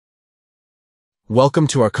Welcome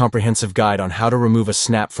to our comprehensive guide on how to remove a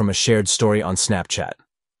snap from a shared story on Snapchat.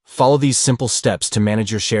 Follow these simple steps to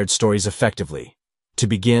manage your shared stories effectively. To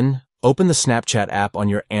begin, open the Snapchat app on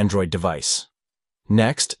your Android device.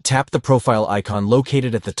 Next, tap the profile icon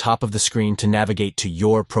located at the top of the screen to navigate to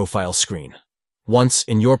your profile screen. Once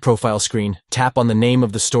in your profile screen, tap on the name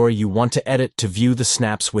of the story you want to edit to view the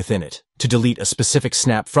snaps within it. To delete a specific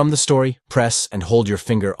snap from the story, press and hold your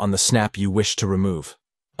finger on the snap you wish to remove.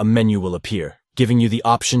 A menu will appear, giving you the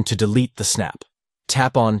option to delete the snap.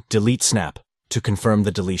 Tap on Delete Snap to confirm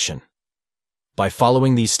the deletion. By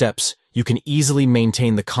following these steps, you can easily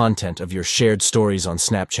maintain the content of your shared stories on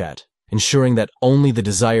Snapchat, ensuring that only the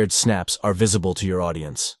desired snaps are visible to your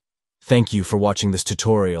audience. Thank you for watching this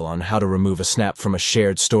tutorial on how to remove a snap from a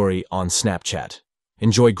shared story on Snapchat.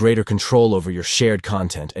 Enjoy greater control over your shared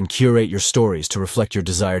content and curate your stories to reflect your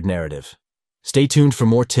desired narrative. Stay tuned for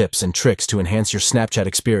more tips and tricks to enhance your Snapchat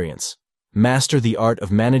experience. Master the art of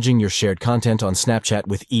managing your shared content on Snapchat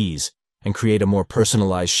with ease and create a more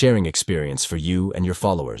personalized sharing experience for you and your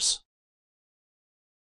followers.